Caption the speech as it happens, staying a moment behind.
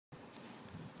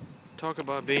Talk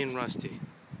about being rusty.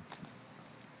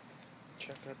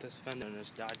 Check out this fender in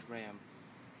this Dodge Ram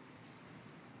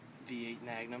V8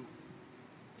 Magnum.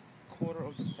 Quarter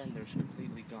of the fender is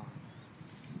completely gone.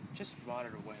 Just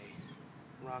rotted away.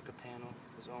 Rocker panel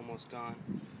is almost gone.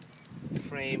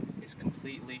 Frame is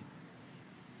completely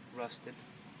rusted.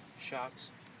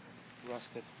 Shocks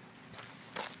rusted.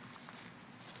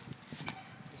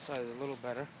 This side is a little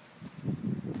better,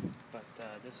 but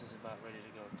this is about ready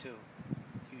to go too.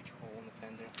 Huge hole in the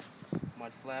fender.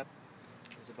 Mud flap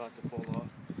is about to fall off.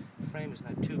 Frame is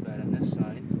not too bad on this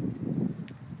side.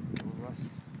 Little rust,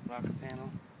 rocker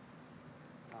panel.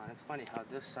 It's funny how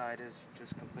this side is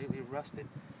just completely rusted,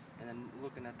 and then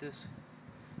looking at this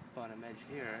bottom edge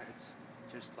here, it's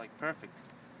just like perfect.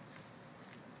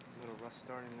 Little rust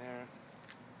starting there.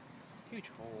 Huge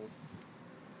hole.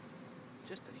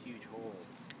 Just a huge hole.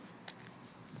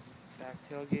 Back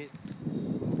tailgate, a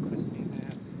little crispy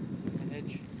there.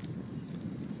 Edge.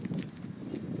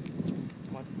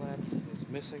 Mud flap is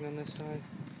missing on this side.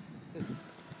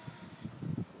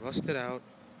 Rusted out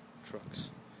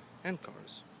trucks and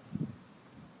cars.